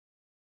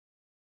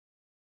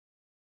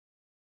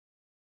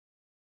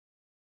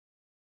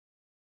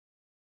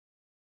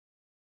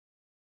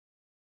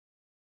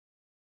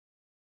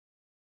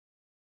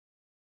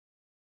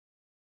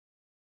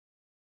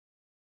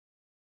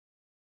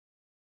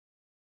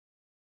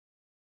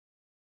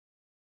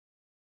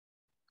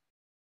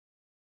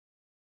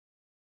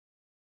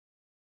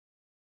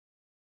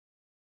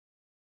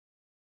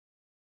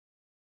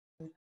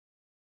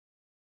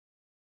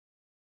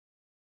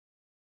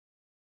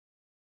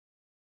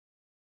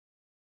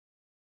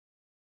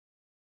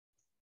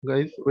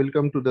Guys,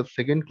 welcome to the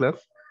second class.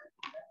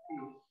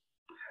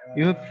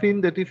 You have seen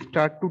that is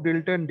star to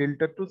delta and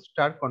delta to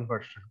star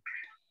conversion.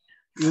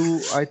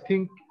 I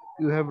think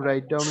you have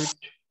write down it,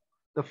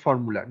 the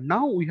formula.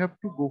 Now we have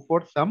to go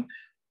for some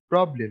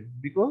problem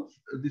because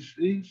this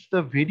is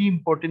the very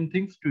important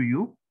things to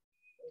you.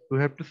 We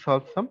have to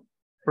solve some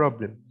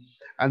problem,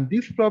 and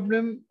this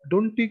problem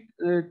don't take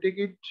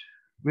it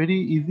very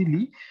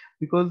easily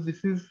because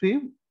this is a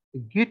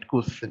gate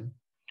question.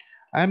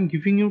 I am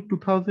giving you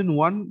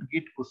 2001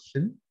 gate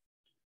question,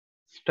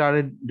 star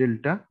and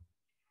delta,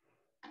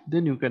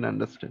 then you can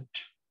understand.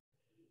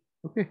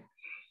 Okay,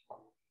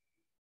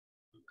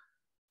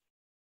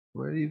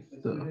 where is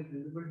the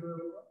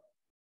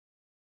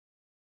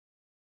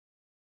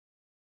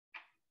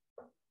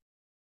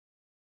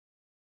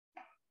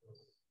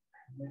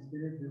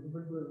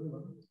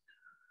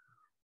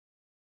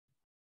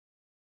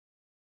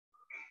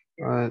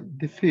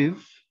this is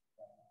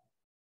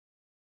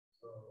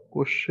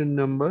question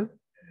number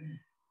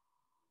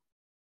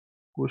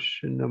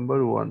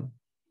one.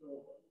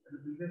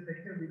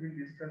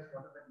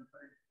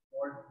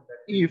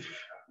 If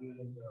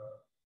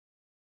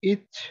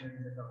each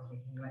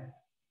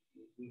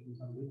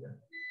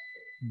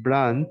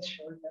branch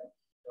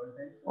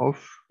of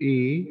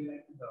a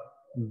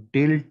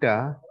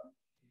delta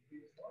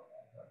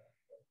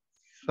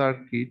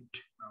circuit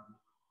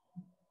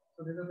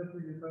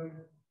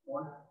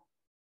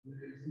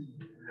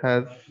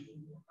has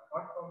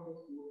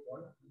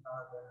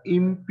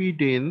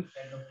impedance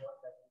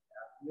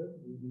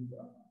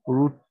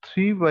root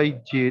 3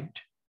 by z.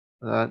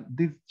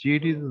 This z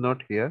is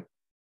not here.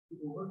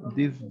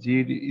 This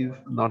z is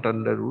not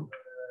under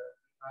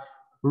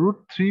root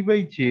 3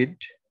 by z.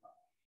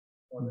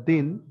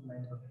 Then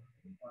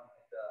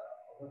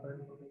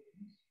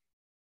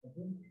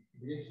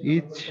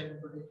each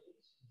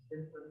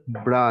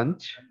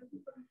branch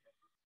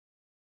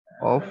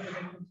of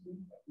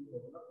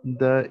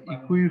the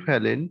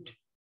equivalent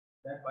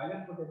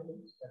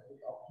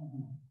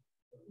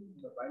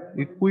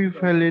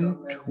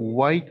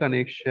Y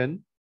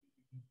connection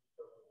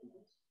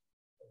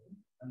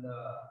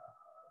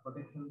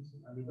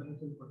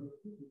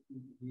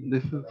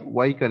this is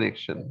Y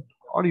connection,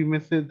 or you may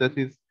say that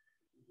is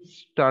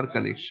star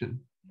connection.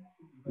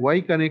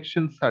 Y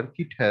connection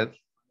circuit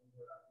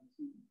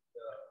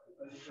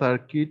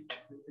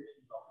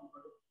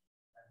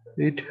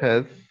it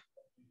has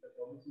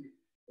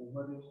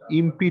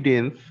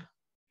impedance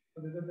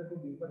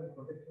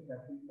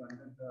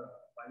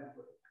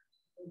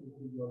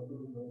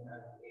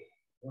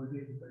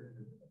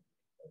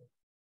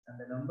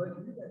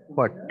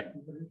what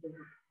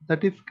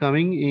that is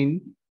coming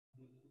in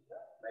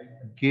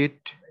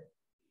gate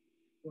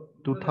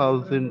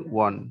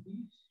 2001.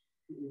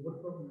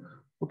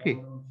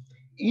 Okay,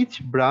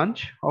 each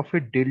branch of a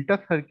delta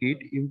circuit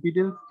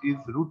impedance is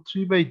root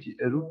 3 by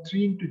root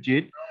 3 into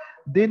z.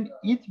 Then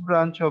each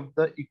branch of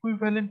the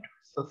equivalent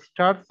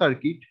star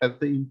circuit has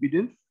the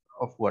impedance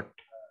of what?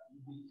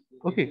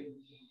 Okay,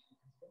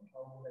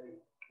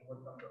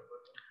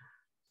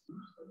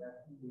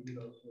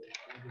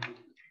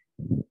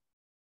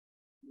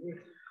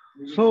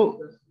 so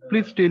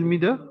please tell me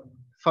the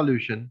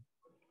solution.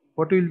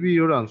 What will be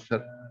your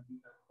answer?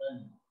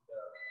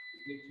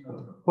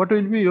 What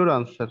will be your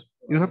answer?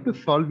 You have to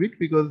solve it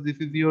because this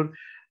is your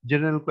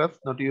general class,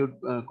 not your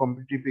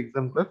competitive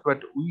exam class.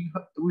 But we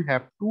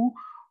have to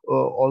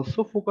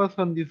also focus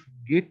on this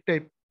gate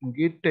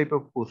type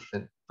of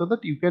question so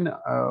that you can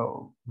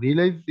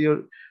realize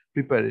your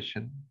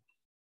preparation.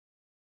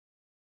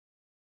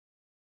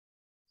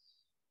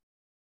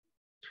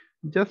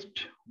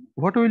 Just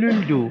what will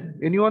you do?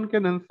 Anyone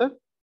can answer?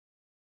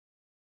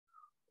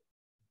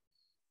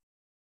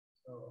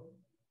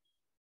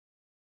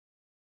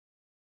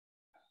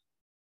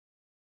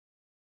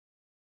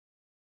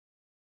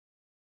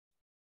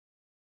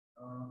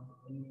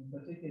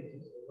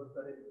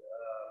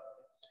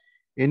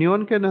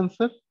 Anyone can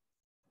answer?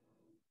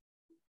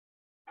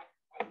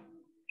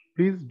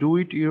 Please do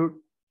it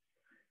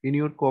in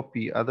your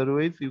copy.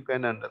 Otherwise, you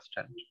can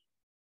understand.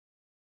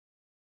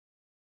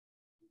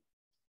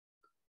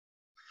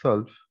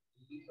 Solve.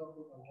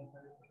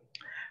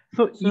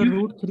 So So if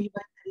root 3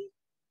 by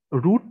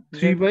 3. root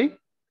 3 by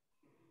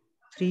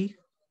 3.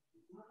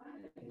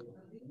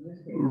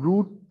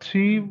 root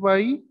 3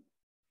 by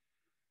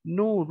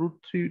no root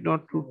 3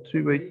 not root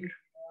 3 by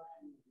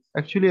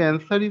actually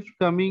answer is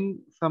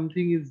coming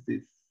something is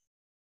this.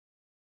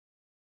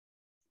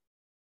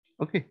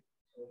 Okay,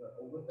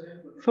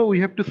 so we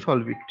have to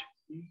solve it.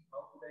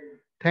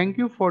 Thank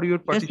you for your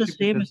Yes, the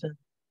same, participation. sir.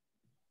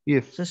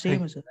 Yes, It's the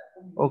same, sir.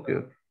 okay,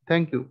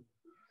 thank you,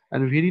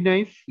 and very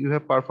nice you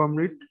have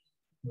performed it.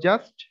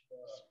 Just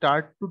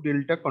start to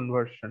delta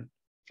conversion,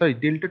 sorry,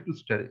 delta to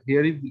star.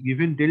 Here is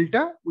given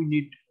delta, we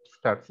need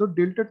star, so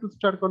delta to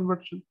star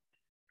conversion,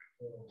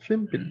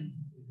 simple.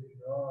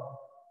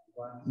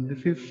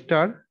 This is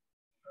star,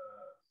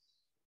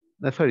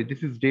 sorry,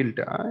 this is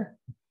delta.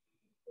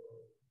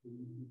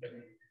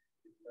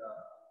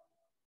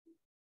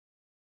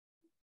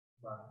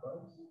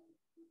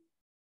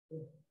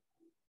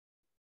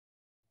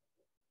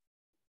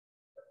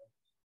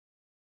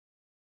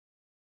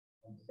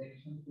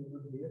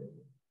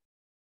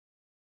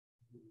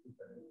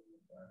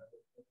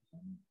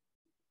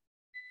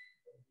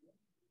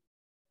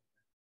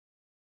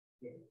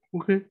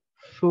 Okay,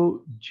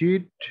 so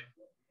z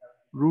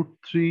root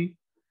 3,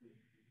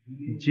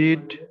 z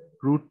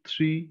root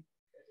 3,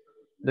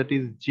 that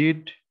is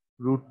z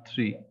root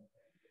 3.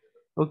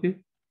 Okay,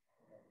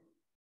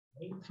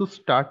 so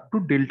start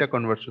to delta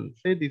conversion.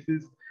 Say this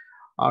is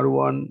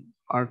R1,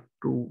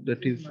 R2,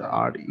 that is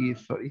RE,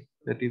 sorry,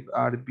 that is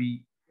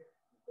RB.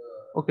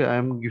 Okay, I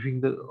am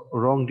giving the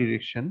wrong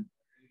direction.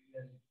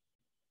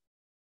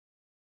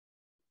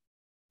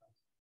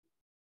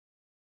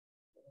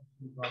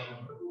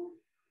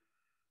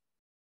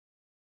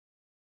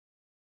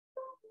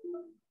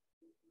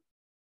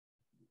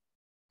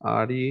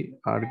 RA,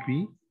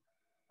 RB,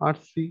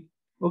 RC.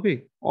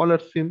 Okay, all are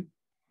same.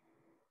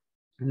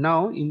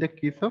 Now, in the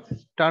case of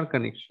star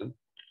connection,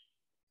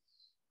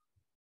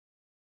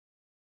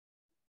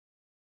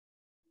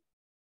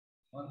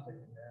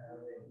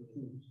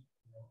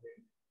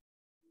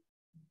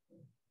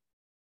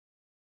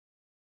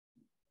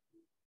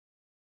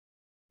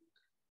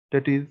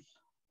 that is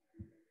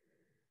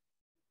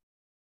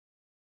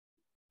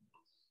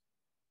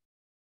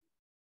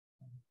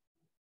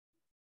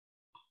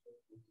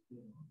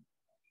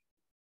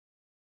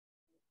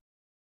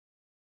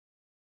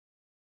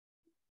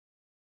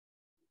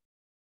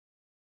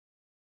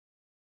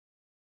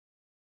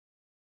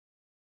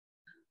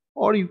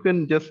or you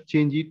can just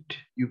change it.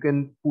 You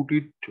can put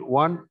it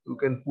 1, you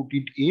can put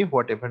it A,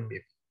 whatever may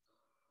be.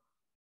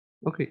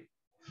 Okay,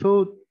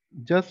 so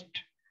just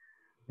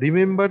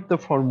remember the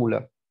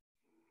formula.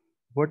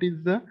 What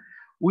is the,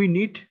 we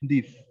need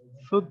this.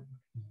 So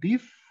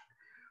this,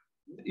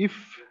 if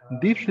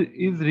this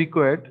is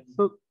required,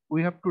 so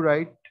we have to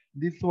write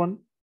this one.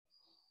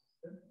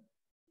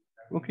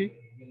 Okay,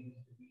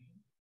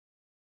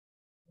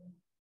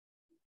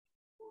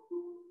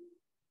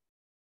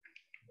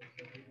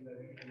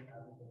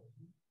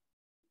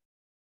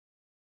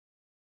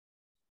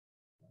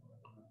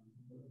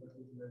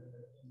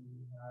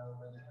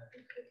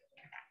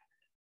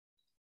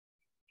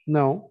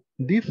 now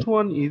this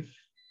one is,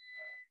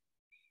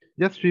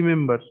 just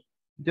remember,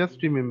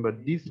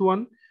 this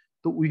one.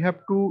 So we have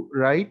to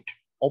write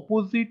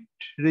opposite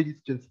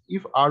resistance.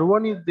 If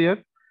R1 is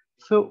there,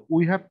 so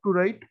we have to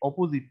write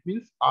opposite,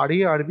 means RA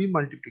RB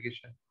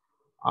multiplication,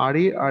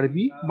 RA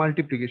RB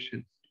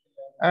multiplication.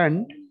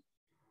 And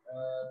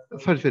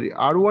sorry,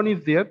 R1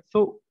 is there,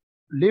 so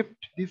left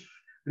this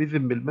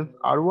resemble, means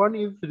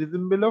R1 is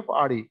resemble of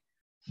RA,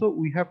 so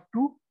we have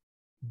to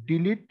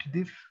delete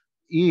this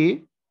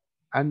A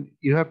and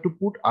you have to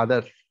put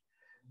others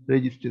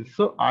resistance,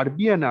 so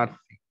RB and RC.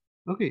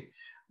 Okay,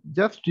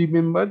 just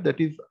remember that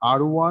is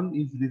R1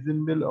 is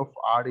resemble of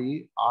RA,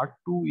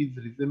 R2 is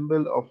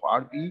resemble of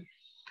RB,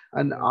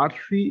 and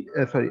R3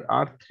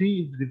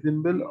 is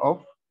resemble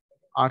of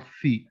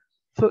RC.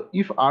 So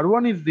if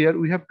R1 is there,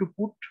 we have to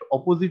put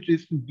opposite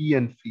resistance B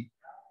and C.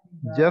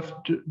 Just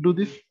do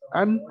this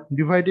and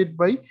divided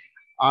by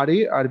RA,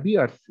 RB,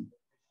 RC.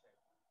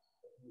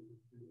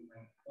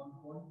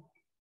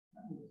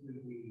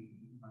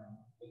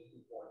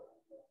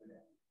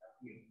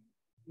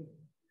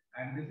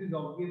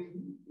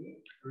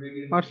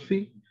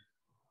 RC.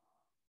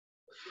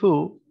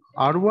 So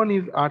R1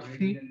 is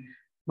RC,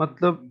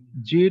 matlab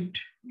Z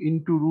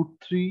into root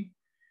 3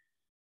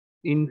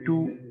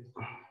 into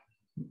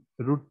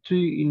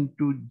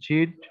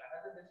Z.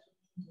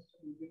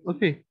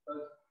 Okay.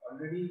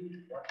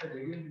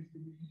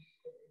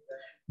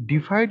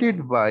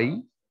 Divided by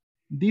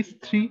these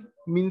 3,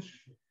 means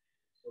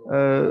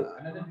uh,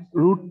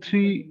 root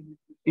 3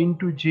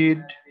 into Z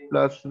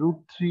plus root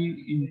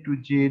 3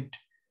 into Z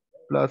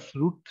plus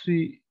root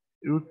 3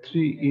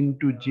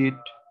 into Z.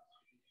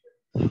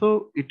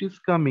 So it is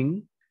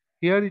coming,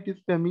 here it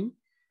is coming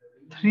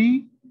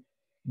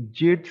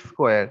 3Z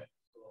square.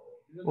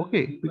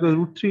 Okay, because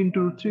root 3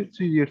 into root 3,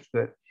 3Z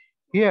square.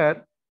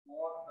 Here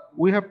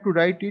we have to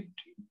write it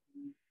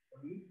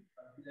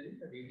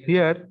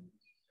here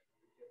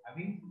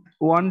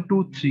 1,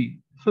 2, 3.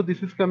 So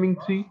this is coming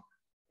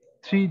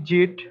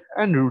 3Z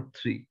and root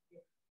 3.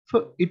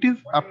 So it is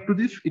up to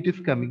this, it is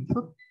coming.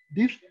 So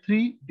these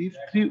three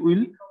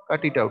will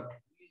cut it out.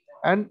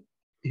 And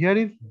here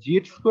is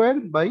Z square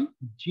by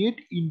Z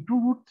into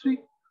root 3.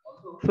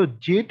 So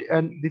Z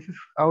and this is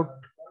out.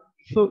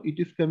 So it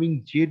is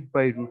coming Z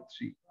by root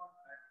 3.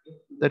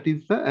 That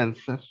is the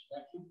answer.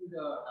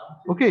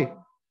 Okay,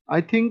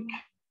 I think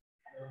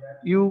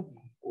you,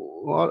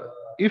 or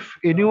if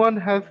anyone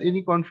has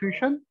any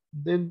confusion,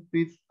 then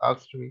please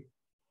ask me.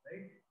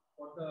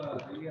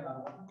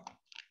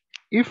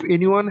 If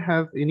anyone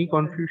has any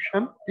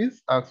confusion,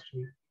 please ask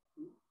me.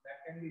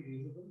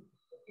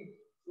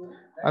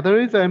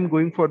 Otherwise, I am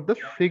going for the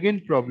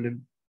second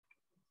problem.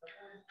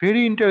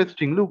 Very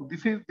interesting. Look,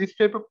 this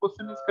type of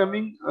question is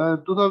coming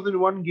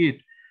 2001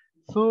 gate.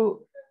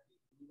 So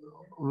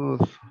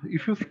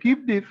if you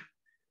skip this,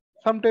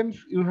 sometimes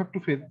you have to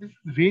face this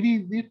very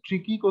easy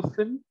tricky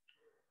question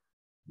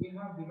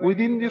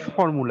within this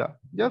formula.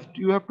 Just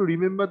you have to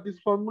remember this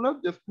formula,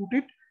 just put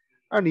it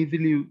and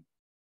easily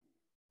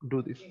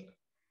do this.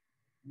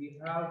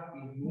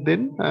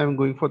 Then I am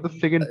going for the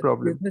second Excuse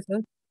problem. me,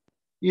 sir.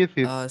 Yes,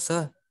 yes,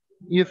 Sir,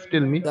 yes.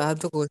 Tell me. so I have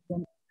the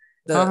question.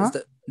 Uh huh.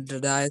 The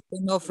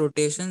direction of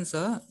rotation,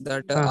 sir,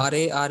 that Uh,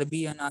 RA,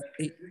 RB, and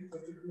RC,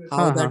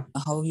 huh.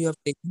 how you have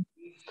taken?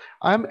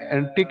 I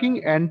am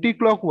taking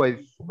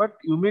anti-clockwise, but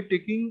you may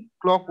taking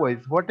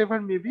clockwise. Whatever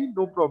may be,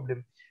 no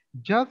problem.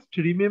 Just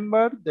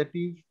remember that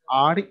is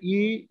RA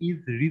is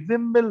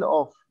resemble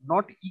of,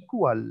 not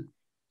equal.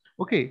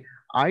 Okay,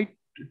 I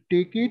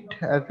take it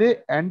as a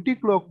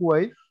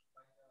anti-clockwise,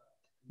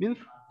 means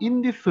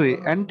in this way,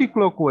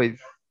 anti-clockwise.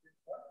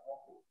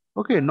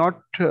 Okay,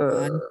 not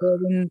And sir,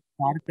 in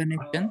star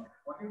connection.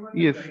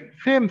 yes,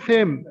 same.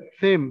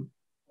 Same.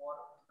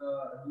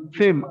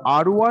 Okay,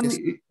 R1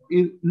 sir.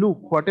 is, look,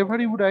 whatever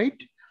you write,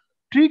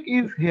 trick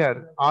is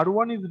here.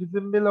 R1 is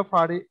resemble of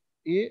RA,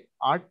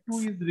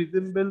 R2 is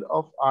resemble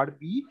of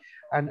RB,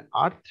 and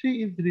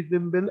R3 is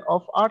resemble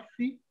of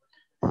RC.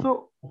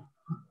 So,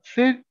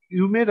 say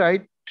you may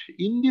write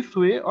in this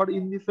way or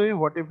in this way,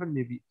 whatever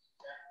may be.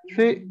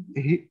 Say,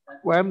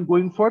 I am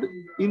going for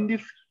in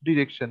this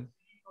direction.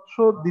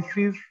 So, this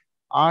is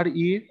RA,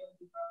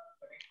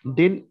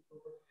 then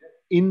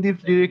in this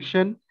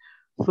direction.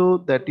 So,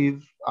 that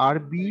is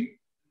RB.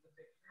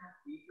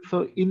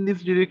 So, in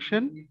this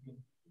direction,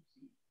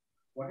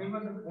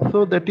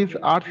 so that is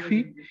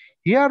RC.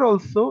 Here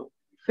also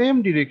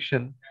same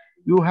direction.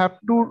 You have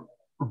to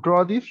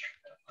draw this.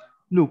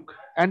 Look,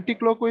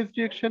 anti-clockwise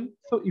direction.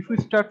 So if we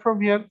start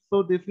from here,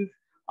 so this is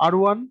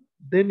R1,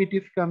 then it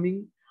is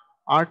coming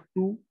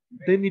R2,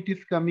 then it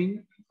is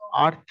coming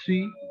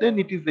R3, then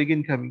it is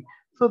again coming.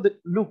 So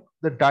look,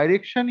 the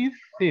direction is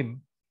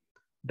same.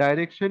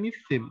 Direction is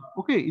same.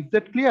 Okay, is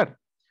that clear?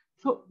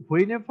 So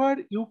whenever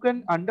you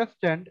can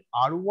understand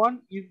R1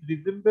 is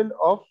resemble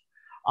of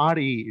RA.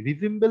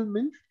 Resemble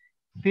means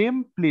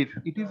same place.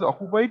 It is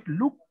occupied,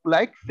 look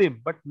like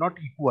same but not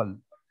equal.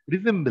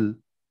 Resemble.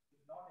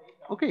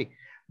 Okay.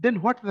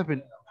 Then what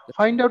happened?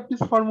 Find out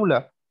this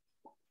formula.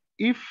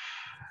 If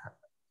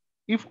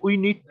we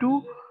need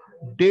to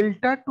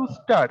delta to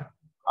star,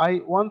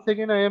 I once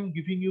again I am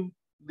giving you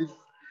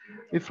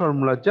this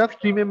formula. Just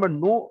remember,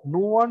 no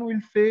one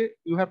will say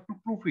you have to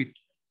prove it.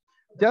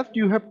 Just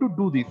you have to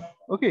do this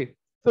okay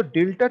so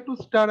delta two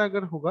star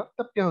अगर होगा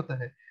तब क्या होता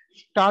है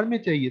star में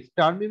चाहिए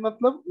star में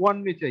मतलब वन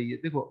में चाहिए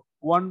देखो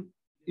वन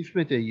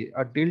इसमें चाहिए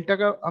और डेल्टा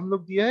का हम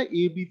लोग दिया है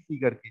ए बी सी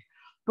करके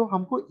तो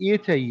हमको ए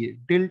चाहिए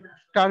डेल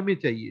स्टार में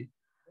चाहिए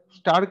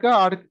स्टार का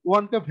आर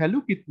वन का वैल्यू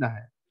कितना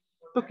है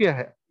तो क्या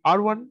है आर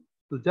वन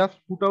तो just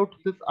put out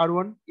this are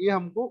one ये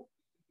हमको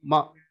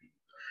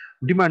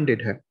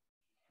डिमांडेड है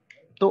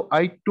तो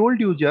I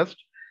told you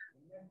just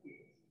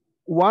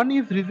one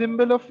is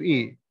resemble of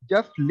A.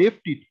 Just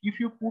left it. If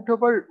you put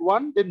over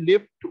one, then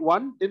left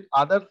one, then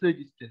others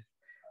resistance.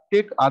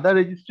 Take other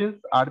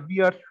resistance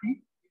RB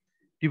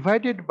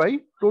divided by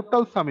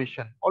total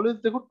summation. Always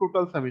देखो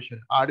total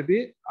summation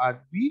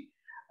RB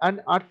and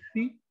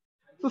RC.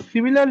 So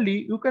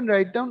similarly, you can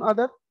write down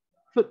other.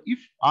 So if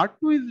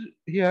R2 is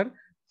here,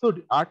 so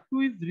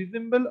R2 is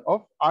resemble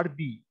of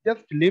RB.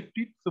 Just left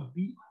it. So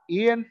B,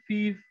 A and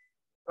C is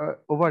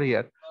over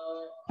here.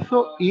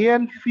 So A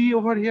and C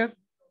over here.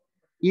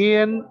 A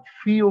and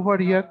C over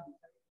here.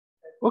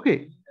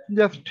 Okay,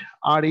 just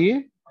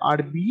RA,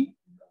 RB,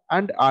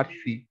 and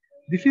RC.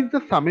 This is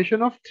the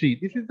summation of three.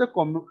 This is the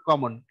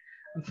common.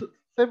 So,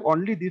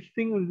 only this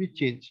thing will be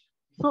changed.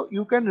 So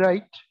you can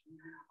write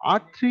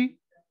R3.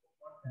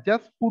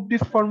 Just put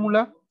this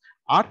formula.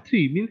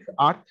 R3 means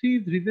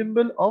R3 is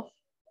resemble of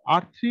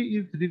R3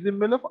 is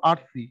resemble of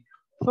RC.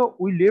 So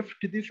we left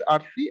this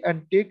RC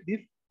and take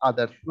this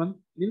others one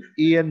means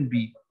A and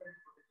B.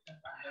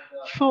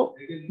 So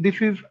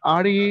this is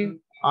RA,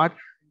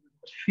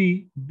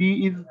 RC,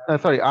 B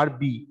is sorry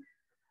RB.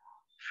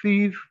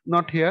 C is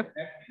not here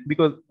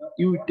because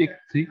you take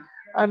C,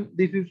 and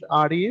this is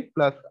RA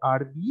plus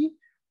RB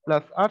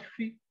plus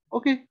RC.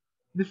 Okay,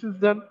 this is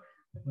done.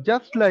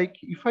 Just like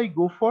if I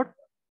go for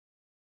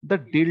the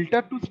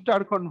delta to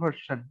star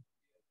conversion.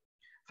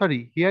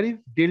 Sorry, here is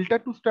delta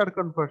to star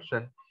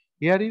conversion.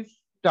 Here is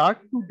star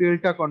to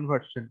delta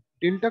conversion.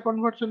 Delta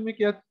conversion में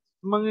क्या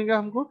मांगेगा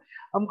हमको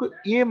हमको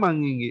ए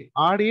मांगेंगे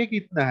R A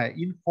कितना है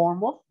in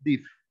form of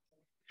this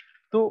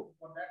तो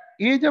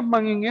ए जब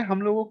मांगेंगे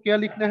हम लोगों को क्या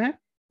लिखना है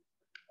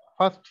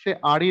फर्स्ट से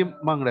आर ए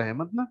मांग रहा है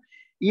मतलब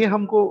ये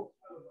हमको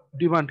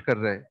डिमांड कर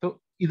रहा है तो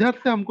इधर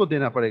से हमको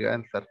देना पड़ेगा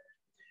आंसर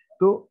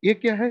तो ये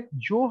क्या है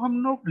जो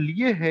हम लोग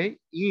लिए है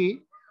ए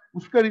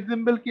उसका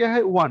रिजेंबल क्या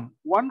है वन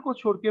वन को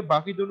छोड़ के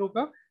बाकी दोनों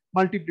का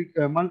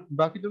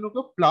बाकी दोनों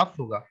का प्लस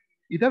होगा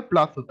इधर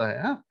प्लस होता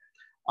है हाँ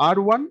are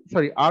one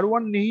sorry R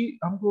one नहीं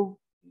हमको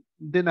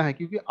देना है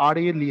क्योंकि आर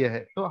ए लिया है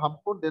तो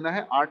हमको देना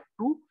है are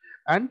to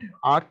and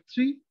are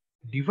three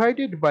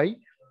divided by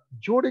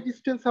जो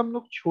रेजिस्टेंस हम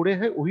लोग छोड़े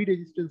हैं वही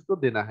रेजिस्टेंस को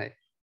देना है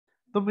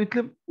तो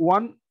मतलब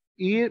वन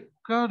ए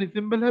का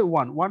रिजेंबल है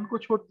वन वन को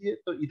छोड़ दिए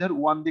तो इधर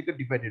वन देकर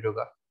डिवाइडेड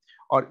होगा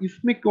और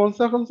इसमें कौन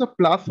सा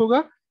प्लस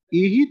होगा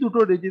यही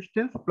दोनों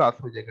रेजिस्टेंस प्लस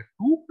हो जाएगा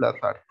टू प्लस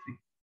आर थ्री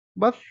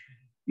बस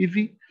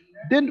Easy.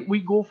 Then we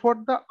go for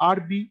the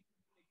RB.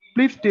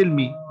 Please tell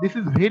me. This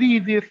is very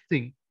easiest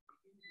thing.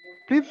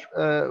 Please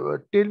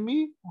tell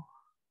me,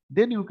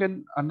 then you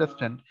can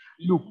understand.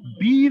 Look,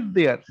 B is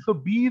there. So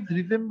B is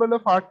resemble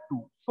of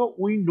R2. So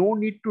we no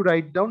need to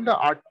write down the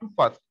R2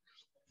 first.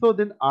 So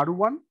then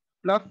R1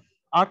 plus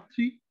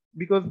R3,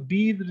 because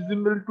B is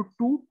resemble to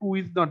 2, 2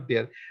 is not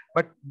there.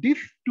 But this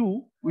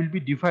 2 will be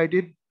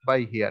divided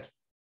by here.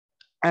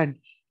 And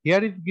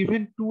here is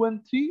given 2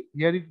 and 3,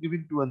 here is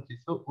given 2 and 3.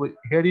 So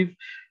here is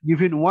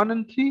given 1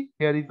 and 3,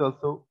 here is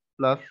also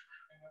plus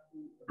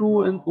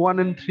 2 and 1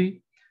 and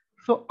 3.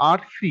 So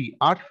R3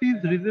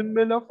 is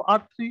resemble of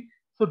R3.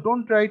 So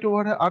don't write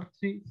over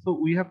R3. So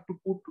we have to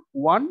put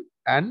 1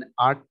 and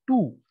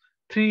R2.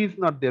 3 is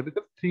not there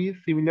because 3 is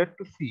similar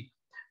to C.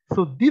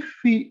 So this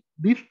 3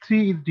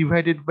 is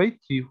divided by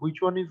 3.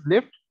 Which one is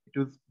left? It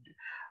was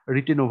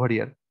written over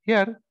here.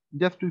 Here,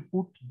 just we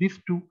put these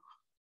 2.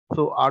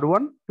 So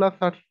R1 plus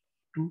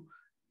R2.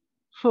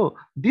 So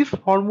this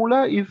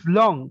formula is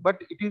long,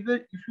 but it is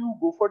if you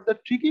go for the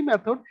tricky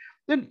method,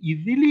 then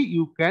easily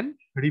you can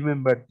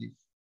remember this.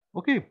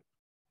 Okay.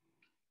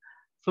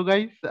 So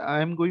guys,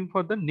 I am going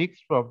for the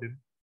next problem.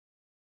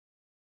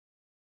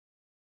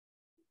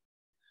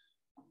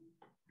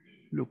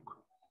 Look.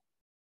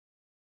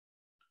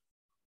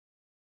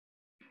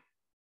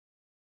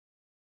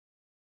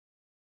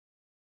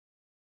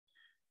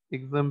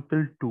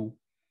 Example 2.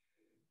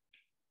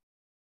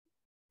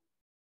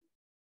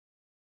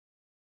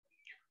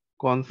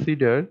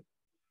 Consider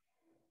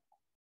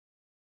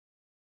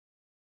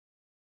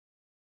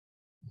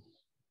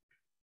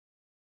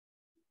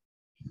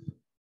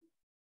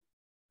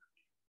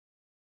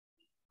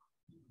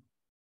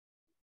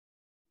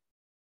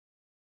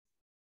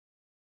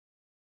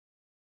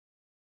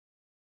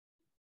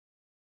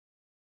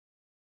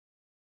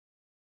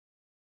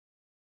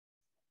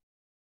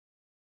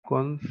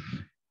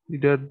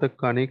the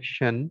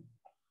connection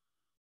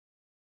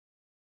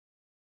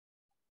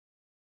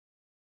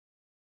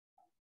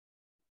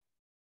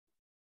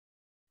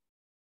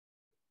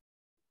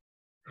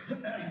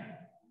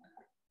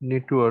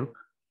network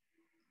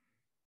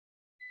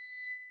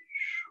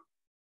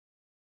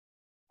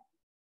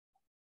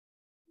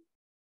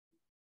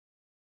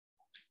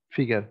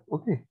figure.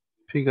 Okay.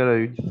 Figure I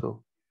will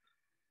show.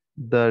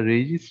 The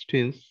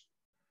resistance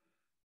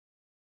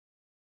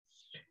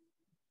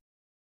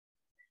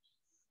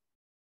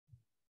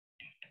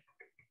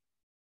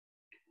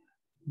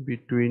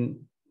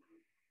between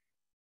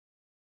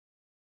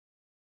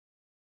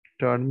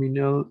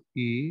terminal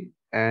A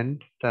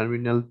and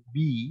terminal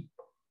B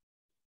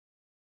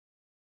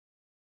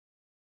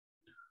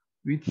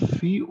with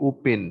C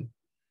open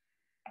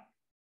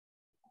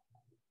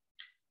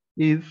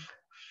is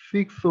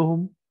 6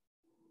 ohm.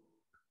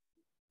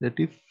 That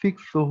is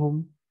 6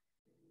 ohm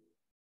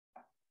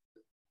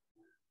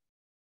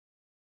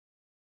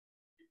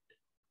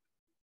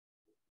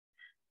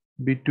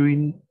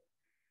between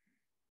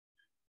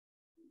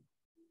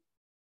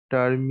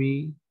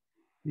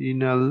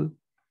terminal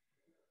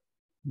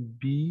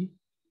B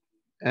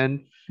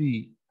and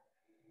C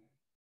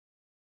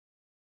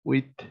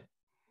with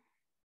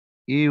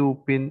A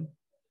open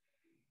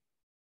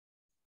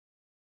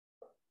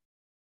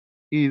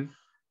is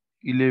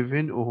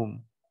 11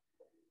 ohm,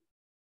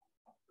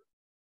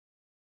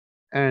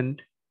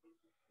 and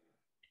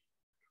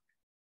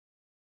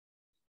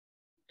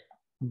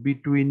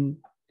between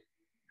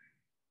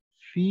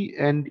C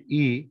and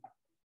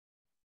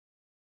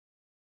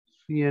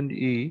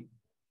A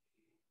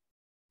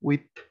with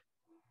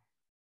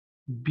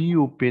B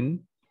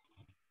open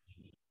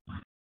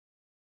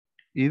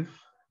is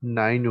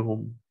 9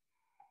 ohm.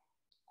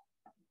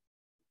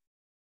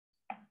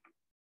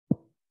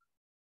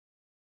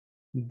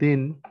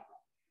 Then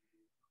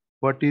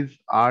what is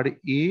RA,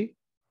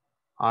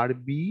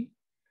 RB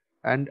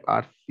and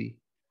RC?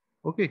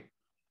 Okay.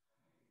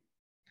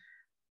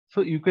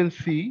 So you can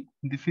see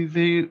this is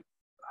a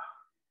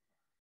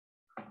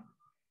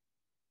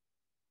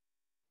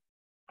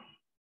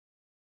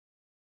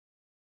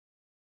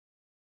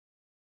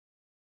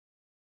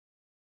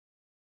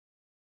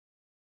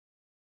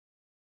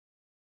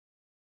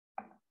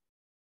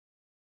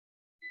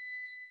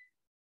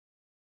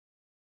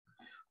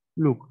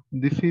look,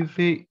 this is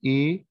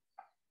A,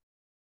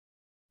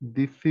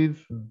 this is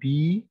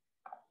B,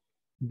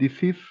 this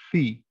is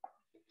C.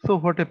 So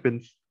what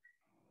happens?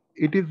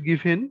 It is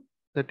given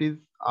that is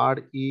RA,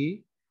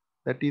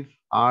 that is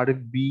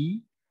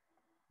RB,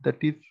 that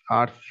is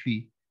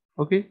RC.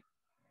 Okay.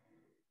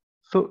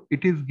 So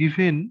it is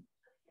given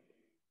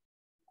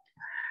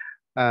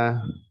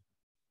uh,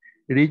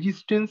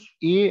 resistance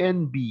A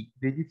and B,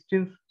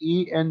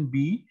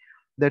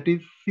 that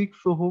is 6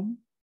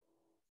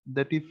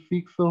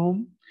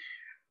 ohm,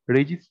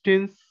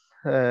 resistance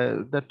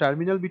the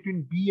terminal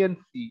between B and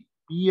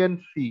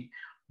C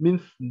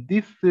means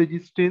this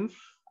resistance,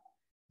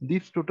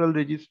 this total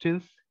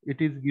resistance,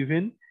 it is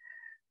given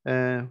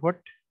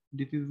what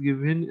this is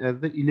given as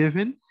the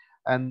 11,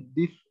 and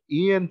this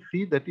A and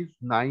C, that is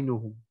 9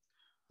 ohm.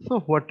 So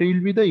what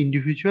will be the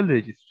individual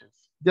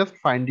resistance? Just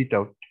find it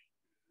out.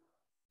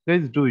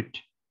 Guys, do it.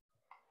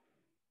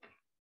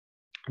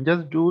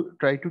 Just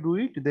try to do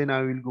it. Then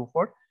I will go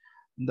for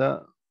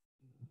the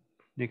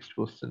next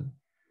question.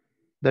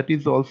 That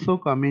is also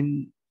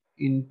coming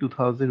in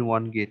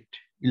 2001 gate,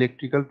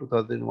 electrical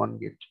 2001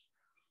 gate.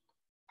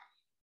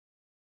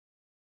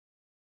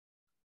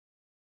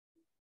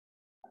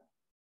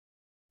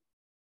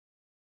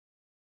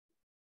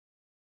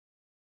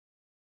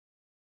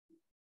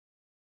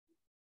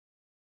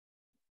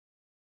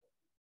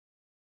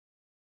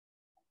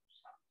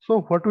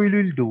 So what we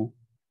will do?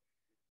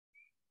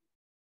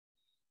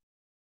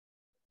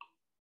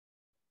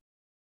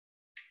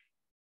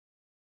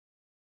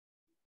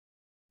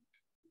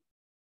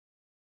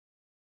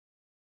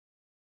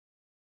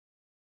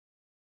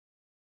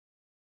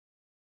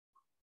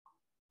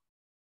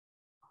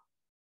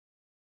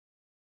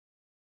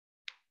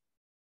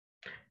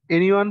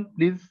 Anyone,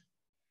 please?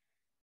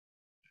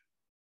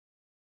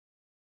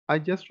 I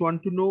just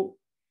want to know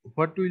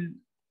what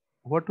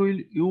will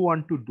you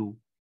want to do?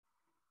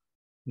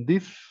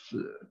 This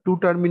two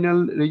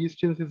terminal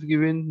resistance is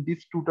given,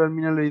 this two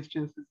terminal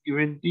resistance is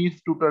given,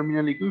 these two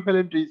terminal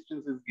equivalent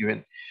resistance is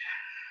given.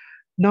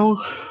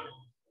 Now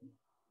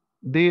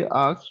they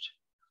asked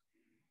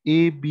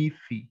A, B,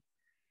 C.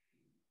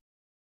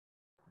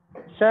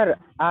 Sir,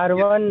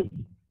 R1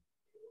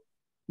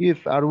 Yes,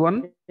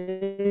 R1.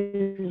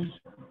 is,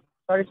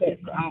 sorry sir,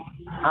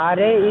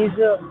 RA is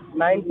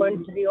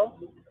 9.3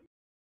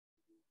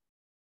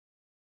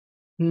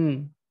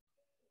 ohm.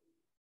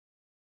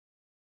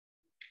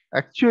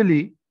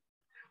 Actually,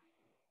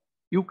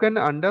 you can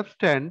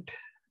understand,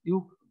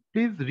 you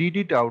please read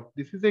it out.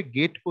 This is a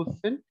gate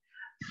question.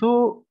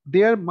 So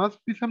there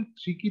must be some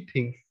tricky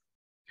things.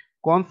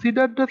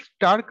 Consider the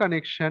star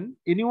connection.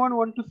 Anyone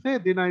want to say?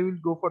 Then I will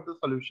go for the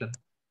solution.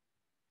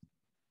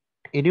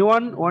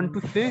 Anyone want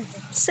to say?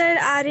 Sir,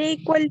 RA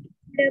equal to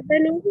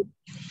 11 ohm.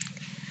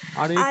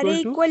 RA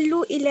equal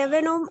to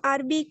 11 ohm.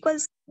 RB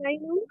equals 9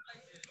 ohm.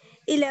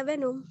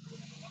 11 ohm.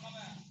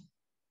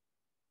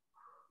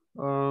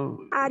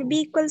 RB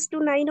equals to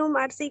 9 ohm.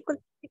 RC equals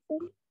to 6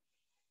 ohm.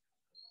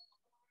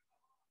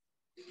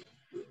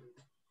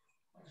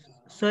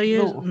 Sir ये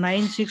No.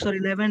 9, 6 और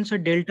 11 से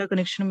delta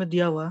connection में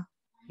दिया हुआ।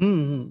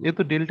 ये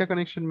तो delta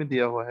connection में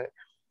दिया हुआ है,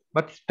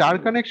 बट स्टार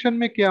कनेक्शन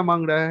में क्या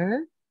मांग रहा है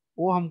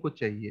वो हमको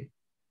चाहिए।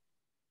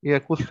 ये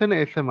क्वेश्चन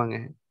ऐसे मांगे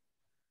हैं।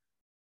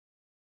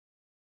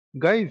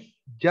 Guys,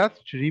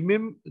 just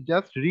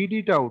read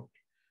it out.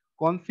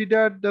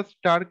 Consider the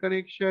star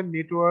connection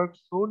network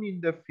shown in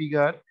the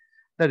figure.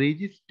 The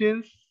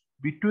resistance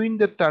between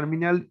the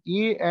terminal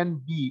A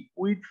and B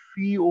with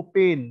C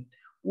open.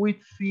 With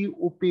C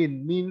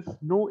open means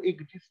no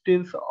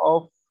existence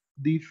of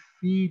the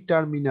C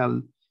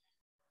terminal.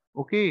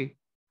 Okay,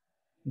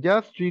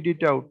 just read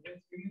it out.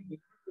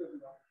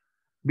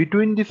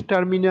 Between this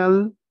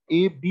terminal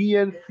A, B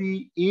and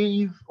C,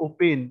 A is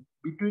open.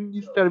 Between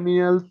this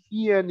terminal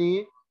C and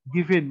A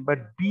given, but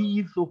B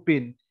is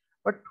open.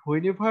 But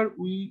whenever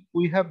we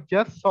have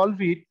just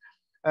solved it,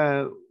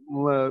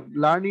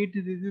 learn it,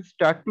 this is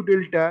start to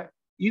delta.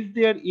 Is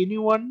there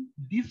anyone,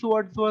 this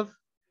words was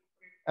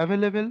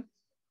available?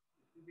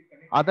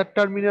 Other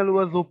terminal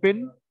was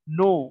open?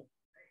 No.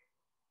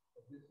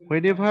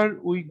 Whenever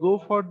we go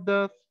for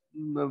the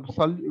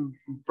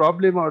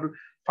problem or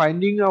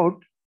finding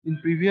out in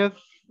previous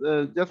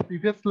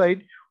previous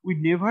slide, we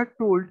never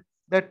told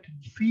that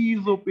C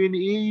is open,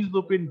 A is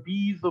open,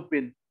 B is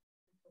open.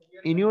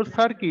 In your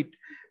circuit,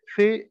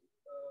 say,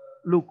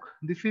 look,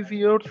 this is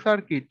your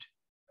circuit.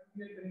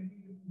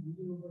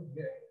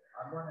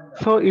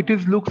 So it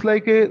is looks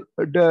like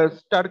the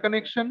star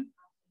connection,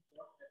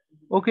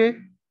 okay,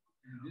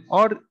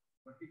 or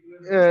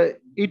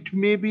it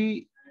may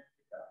be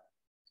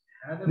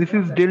this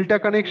is delta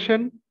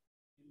connection.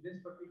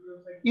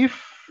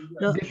 If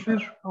this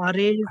is RA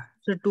is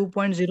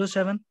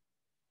 2.07.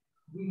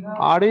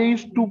 RA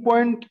is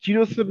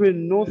 2.07.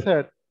 No,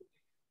 sir.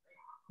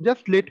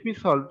 Just let me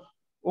solve.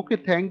 Okay,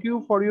 thank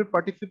you for your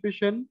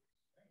participation.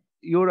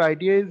 Your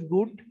idea is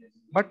good,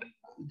 but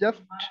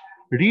just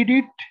read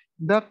it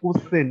the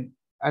question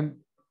and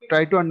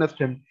try to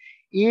understand.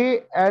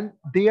 A and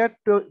they are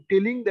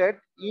telling that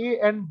A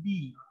and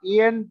B,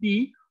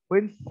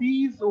 when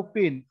C is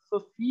open, so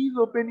C is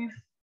open is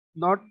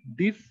not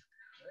this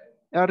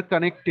are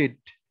connected.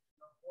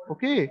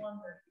 Okay.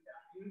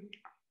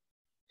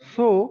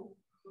 So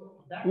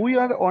we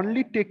are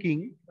only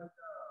taking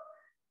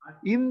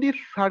in this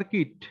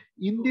circuit,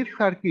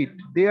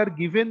 they are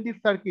given this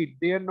circuit,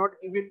 they are not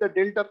given the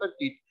delta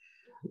circuit.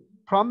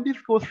 From these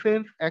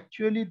questions,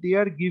 actually they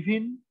are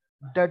given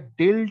the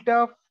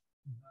delta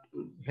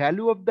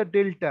value of the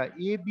delta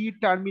AB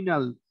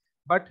terminal,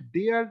 but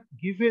they are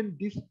given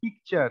this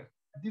picture.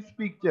 This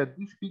picture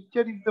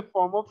is the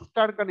form of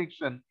star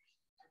connection.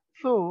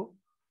 So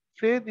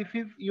say this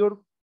is your,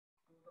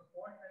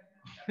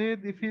 say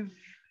this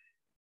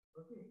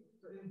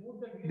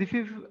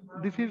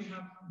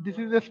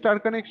is a star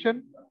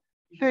connection.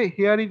 Say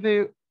here is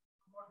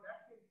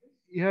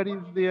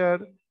their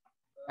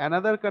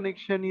another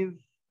connection is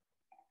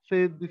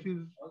say this is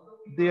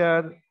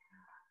there,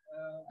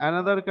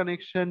 another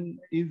connection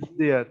is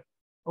there.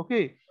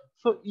 Okay,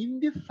 so in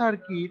this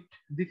circuit,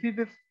 this is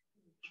a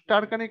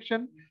star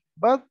connection,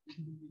 but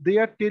they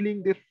are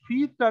telling the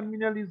C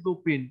terminal is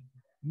open.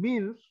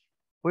 Means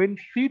when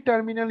C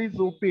terminal is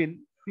open,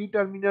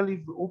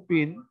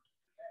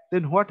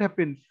 then what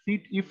happens?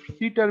 If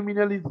C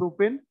terminal is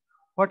open,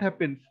 what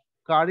happens?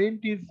 Current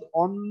is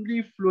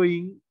only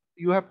flowing.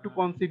 You have to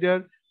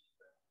consider,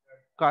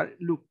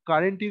 look,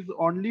 current is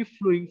only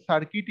flowing.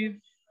 Circuit is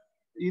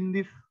in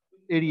this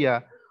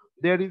area.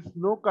 There is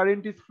no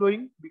current is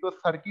flowing because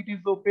circuit is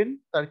open.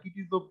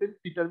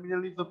 C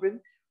terminal is open.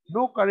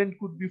 No current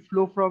could be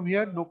flow from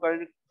here. No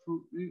current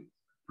could be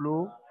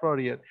flow from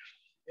here.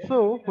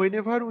 So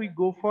whenever we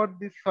go for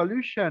this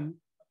solution,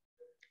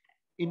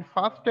 in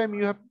first time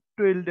you have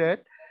told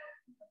that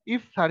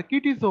if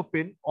circuit is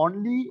open,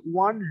 only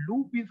one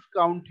loop is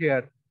count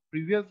here.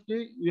 Previous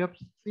day we have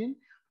seen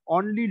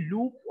only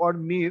loop or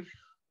mesh.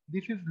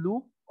 This is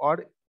loop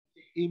or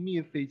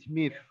MESH,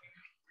 mesh.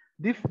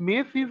 This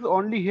mesh is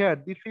only here.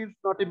 This is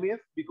not a mesh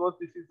because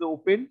this is the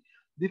open.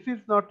 This is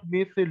not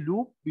mesh a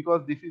loop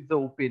because this is the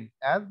open.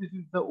 As this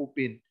is the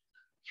open.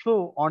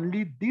 So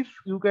only this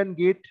you can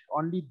get,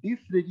 only this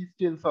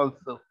resistance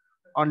also.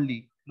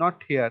 Only,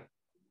 not here.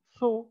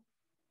 So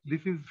this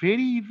is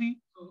very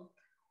easy.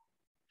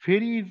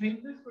 Very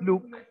easy.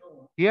 Look,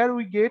 here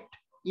we get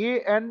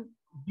A and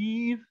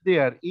B is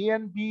there. A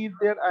and B is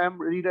there. I am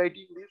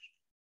rewriting this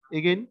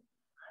again.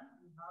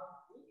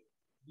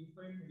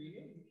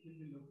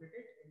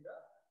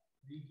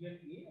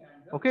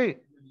 Okay,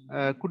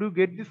 could you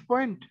get this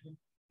point?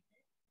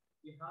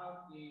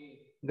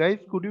 Guys,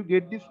 could you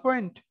get this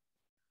point?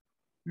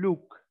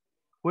 Look,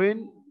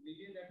 when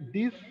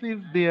this is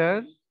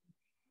there,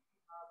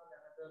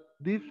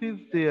 this is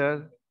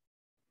there.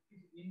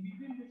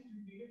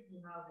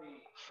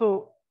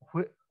 So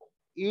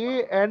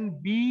A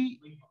and B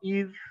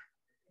is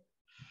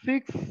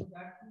 6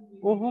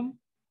 ohm,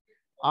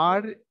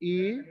 RA,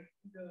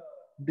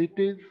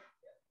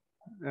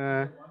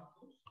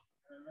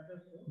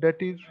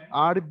 that is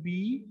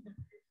RB,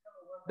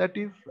 that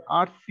is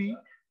RC.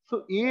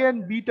 So A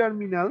and B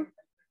terminal,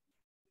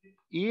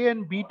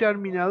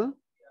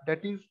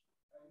 that is,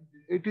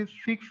 it is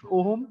 6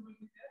 ohm.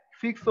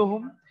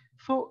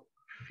 So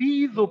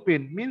C is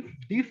open, means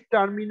this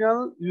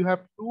terminal you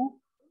have to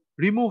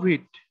remove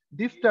it.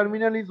 This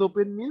terminal is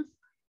open means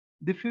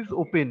this is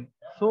open.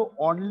 So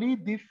only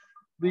this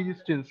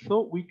resistance.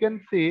 So we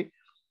can say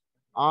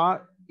A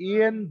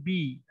and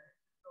B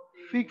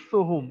 6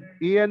 ohm,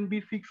 A and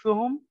B 6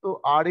 ohm. So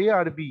RA,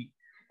 RB,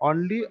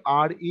 only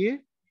RA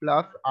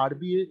plus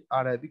RB,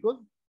 RI, because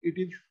it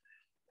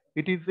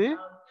is a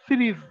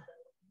series,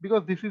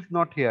 because this is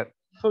not here.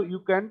 So you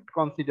can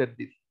consider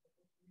this.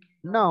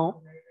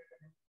 Now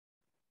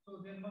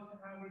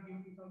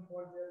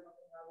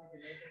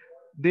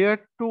they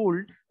are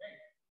told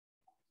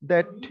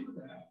that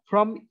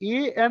from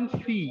A and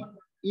C,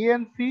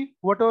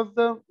 what was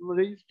the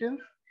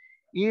resistance?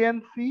 A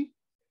and C,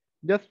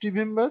 just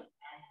remember,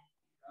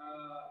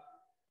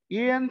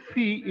 A and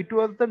C, it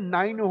was the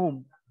 9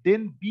 ohm.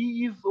 Then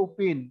B is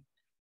open.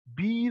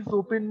 B is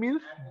open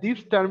means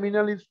this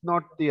terminal is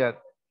not there.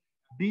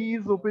 B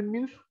is open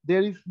means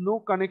there is no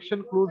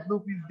connection, closed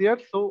loop is there.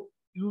 So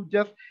you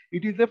just,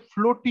 it is a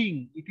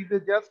floating,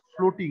 just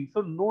floating.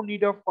 So no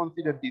need of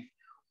consider this.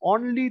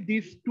 Only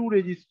these two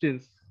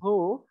resistance.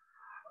 So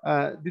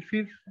this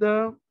is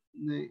the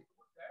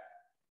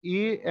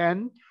A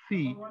and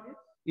C.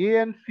 A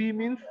and C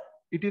means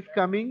it is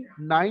coming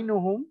 9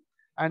 ohm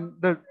and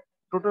the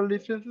total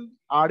resistance is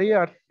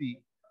RA,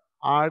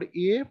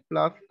 RA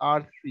plus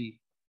RC.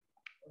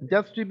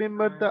 Just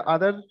remember the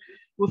other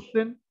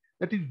question,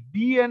 that is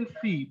B and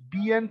C.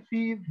 B and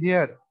C is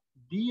here.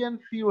 B and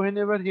C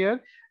whenever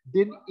here,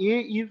 then A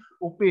is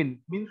open,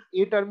 means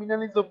A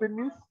terminal is open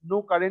means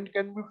no current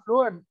can be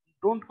flow, and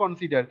don't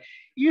consider.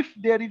 If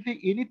there is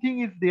anything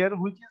is there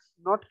which is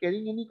not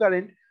carrying any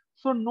current,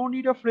 so no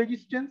need of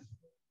resistance.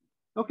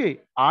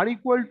 Okay, R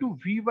equal to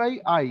V by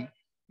I.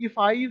 If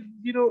I is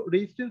 0,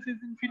 resistance is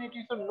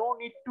infinity, so no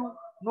need to,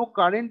 no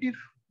current is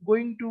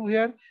going to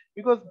here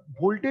because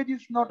voltage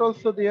is not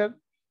also there.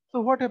 So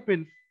what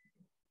happens?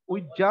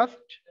 We just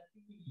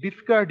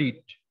discard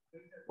it.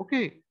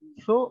 Okay,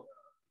 so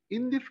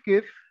in this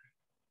case,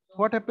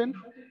 what happens?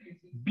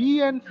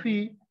 B and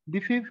C,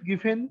 this is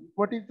given,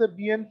 what is the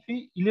B and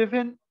C?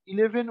 11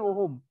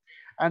 ohm,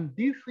 and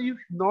this is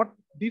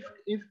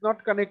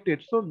not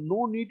connected, so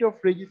no need of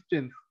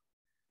resistance.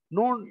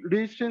 No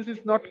resistance is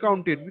not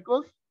counted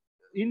because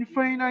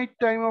infinite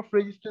time of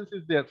resistance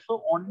is there.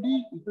 So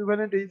only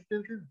equivalent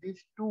resistance is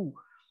these two.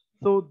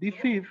 So this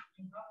is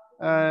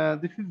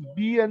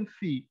B and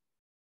C.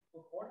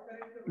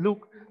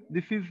 Look,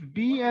 this is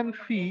B and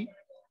C.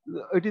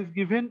 It is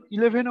given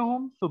 11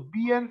 ohm. So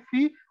B and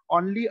C,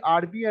 only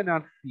RB and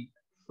RC.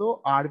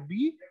 So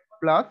RB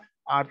plus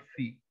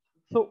RC.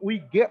 So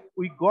we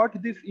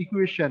got this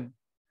equation.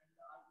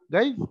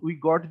 Guys, we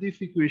got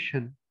this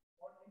equation.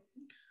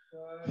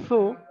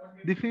 So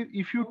this is,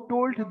 if you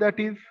told that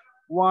is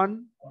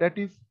 1, that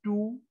is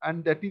 2,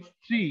 and that is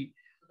 3.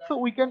 So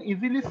we can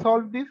easily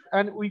solve this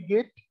and we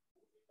get,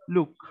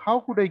 look, how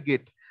could I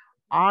get?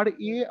 RA,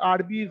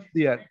 RB is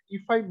there.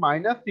 If I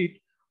minus it,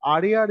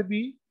 RA,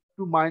 RB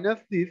to minus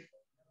this,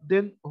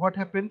 then what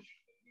happens?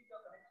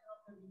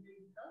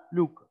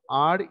 Look,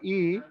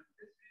 RA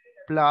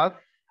plus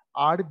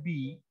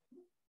RB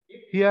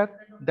here,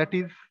 that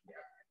is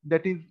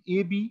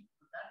AB,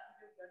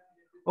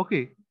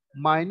 okay,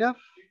 minus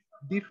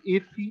this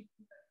AC,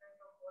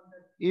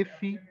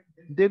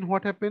 then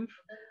what happens?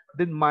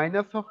 Then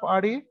minus of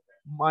RA,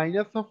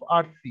 minus of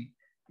RC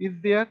is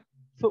there.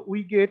 So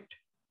we get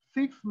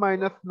 6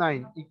 minus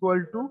 9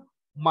 equal to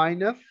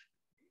minus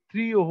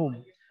 3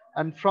 ohm.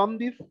 And from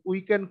this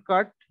we can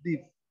cut this.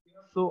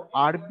 So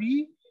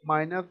RB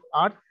minus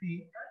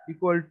RC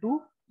equal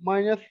to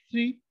minus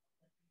 3.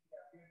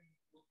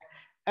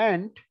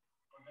 And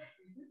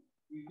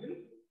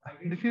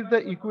this is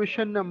the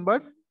equation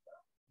number,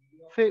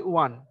 say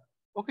 1.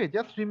 Okay,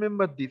 just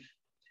remember this.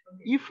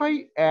 If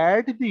I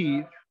add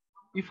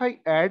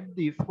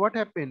this, what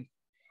happens?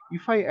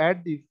 If I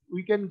add this,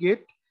 we can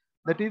get,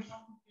 that is,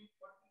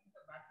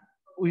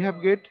 we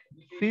have get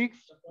 6,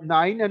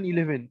 9 and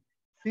 11.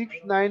 6,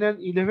 9 and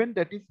 11,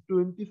 that is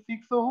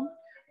 26 ohm.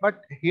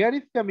 But here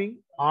is coming,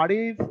 RA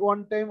is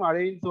 1 time, RA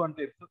is 1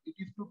 time. So it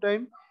is 2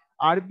 time.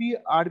 RB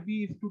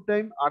is 2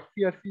 time,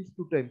 RC is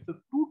 2 times. So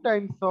 2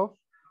 times of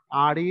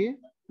RA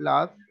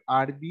plus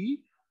RB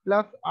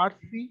plus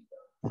RC.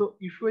 So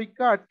if we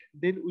cut,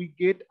 then we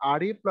get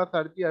RA plus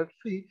RB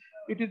RC.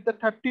 It is the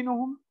 13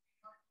 ohm.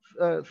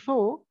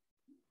 So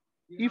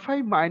if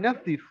I minus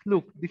this,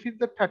 look, this is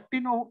the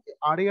 13 ohm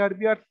RA,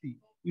 RB, RC.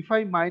 If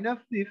I minus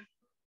this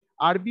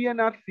RB and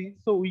RC,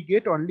 so we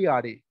get only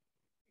RA.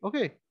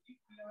 Okay.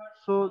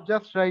 So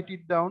just write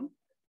it down.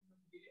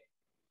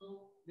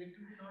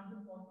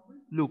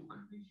 Look,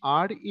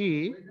 RA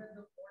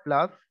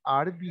plus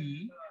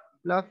RB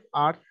plus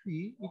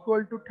RC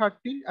equal to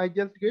 13. I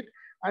just get,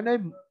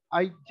 and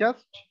I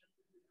just,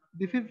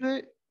 this is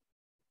a,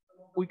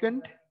 we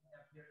can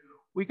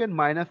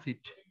minus it.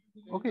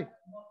 Okay.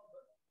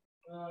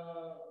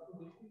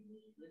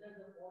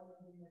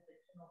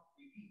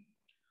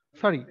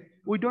 Sorry,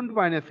 we don't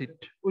minus it.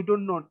 We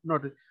don't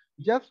not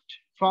just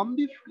from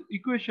this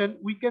equation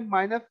we can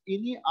minus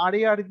any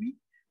RARB.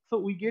 So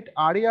we get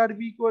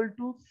RARB equal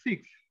to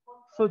 6.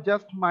 So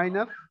just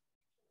minus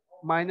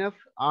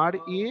RA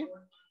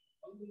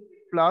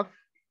plus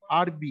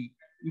RB.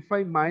 If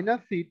I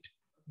minus it,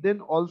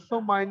 then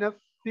also minus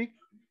 6.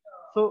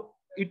 So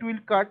it will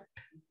cut,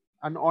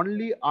 and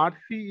only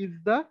RC is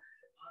the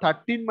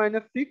 13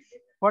 minus 6.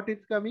 What is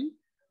coming?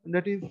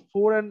 That is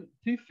 4 and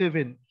 3,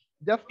 7.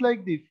 Just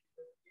like this.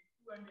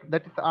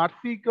 That is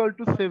RC equal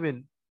to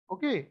 7.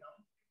 Okay.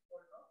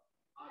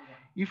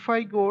 If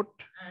I got,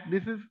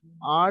 this is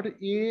RA,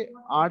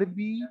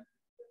 RB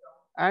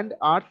and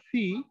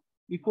RC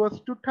equals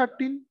to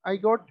 13. I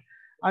got,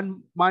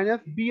 and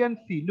minus B and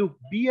C. Look,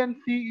 B and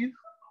C is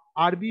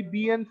RB,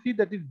 B and C,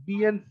 that is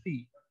B and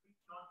C.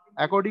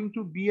 According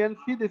to B and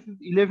C, this is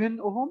 11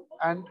 ohm,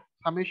 and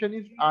summation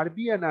is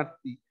RB and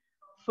RC.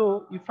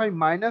 So if I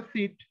minus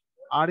it,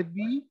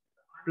 RB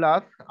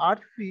plus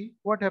RC,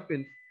 what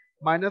happens?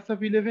 Minus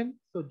of 11.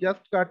 So just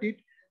cut it.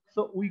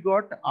 So we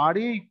got RA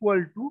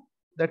equal to,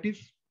 that is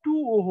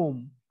 2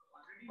 ohm.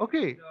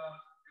 Okay.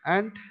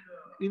 And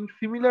in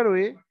similar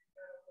way,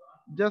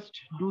 just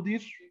do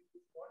this.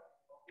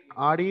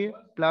 RA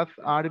plus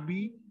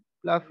RB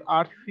plus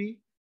RC,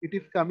 it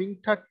is coming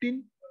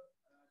 13.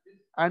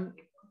 And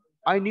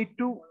I need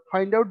to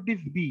find out this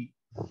B.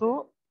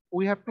 So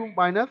we have to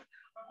minus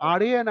RA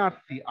and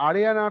RC.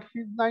 RA and RC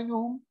is 9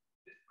 ohm.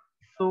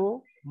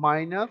 So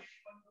minus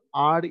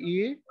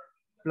RA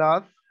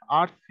plus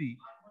RC,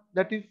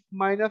 that is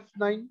minus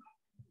 9.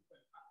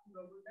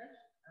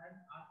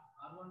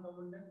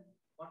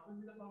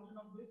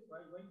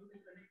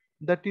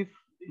 That is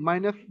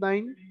minus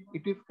 9.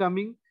 It is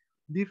coming.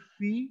 This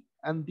C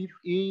and this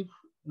A is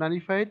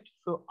nullified.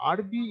 So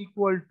RB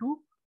equal to,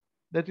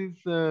 that is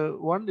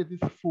 1, that is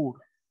 4.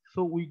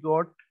 So we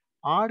got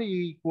RA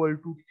equal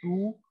to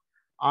 2,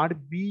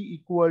 RB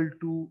equal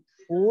to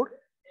 4,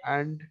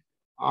 and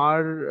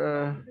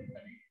RC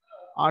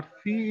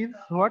is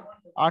what?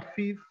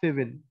 RC is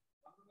 7.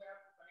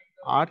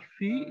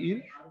 RC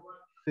is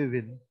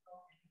 7.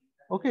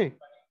 Okay.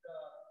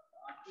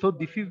 So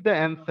this is the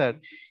answer.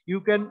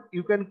 You can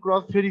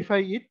cross verify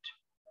it.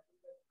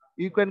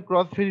 You can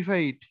cross verify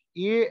it.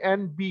 A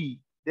and B,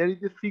 there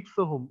is a 6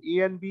 ohm. A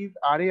and B is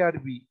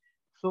RARB.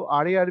 So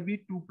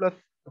RARB 2 plus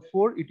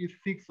 4, it is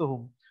 6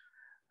 ohm.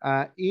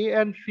 A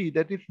and C,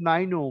 that is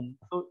 9 ohm.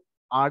 So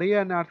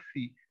RA and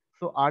RC.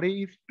 So RA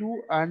is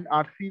 2 and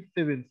RC is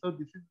 7. So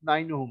this is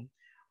 9 ohm.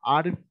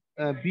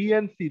 B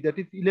and C, that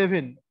is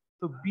 11.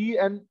 So B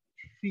and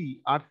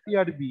C, RC,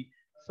 RB.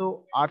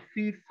 So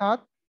RC is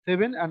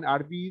 7 and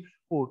RB is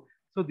 4.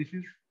 So this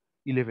is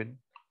 11.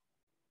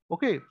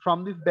 Okay,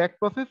 from this back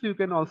process, you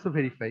can also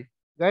verify.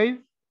 Guys,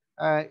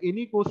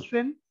 any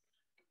question?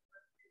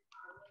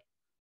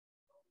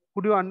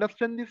 Could you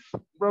understand this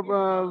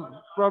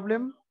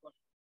problem?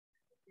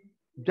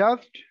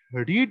 Just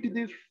read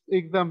this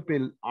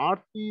example.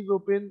 RC is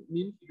open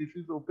means this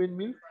is open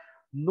means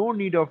no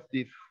need of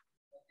this.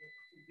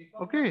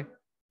 Okay.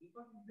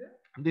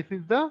 This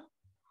is the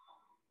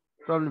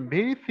problem.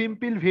 Very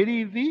simple,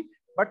 very easy,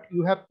 but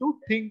you have to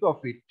think of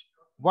it.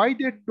 Why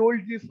they told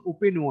this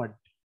open word?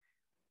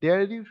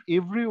 There is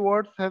every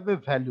word has a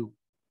value.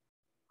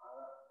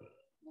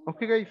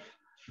 Okay, guys.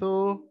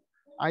 So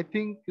I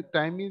think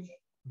time is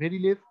very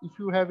less. If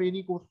you have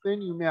any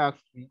question, you may ask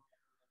me.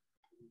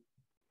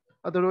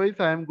 Otherwise,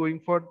 I am going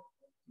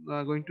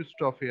to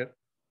stop here.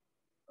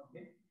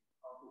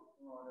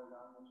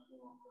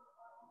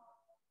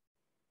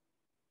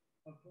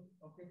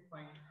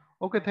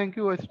 Okay, thank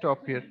you. I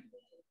stop here.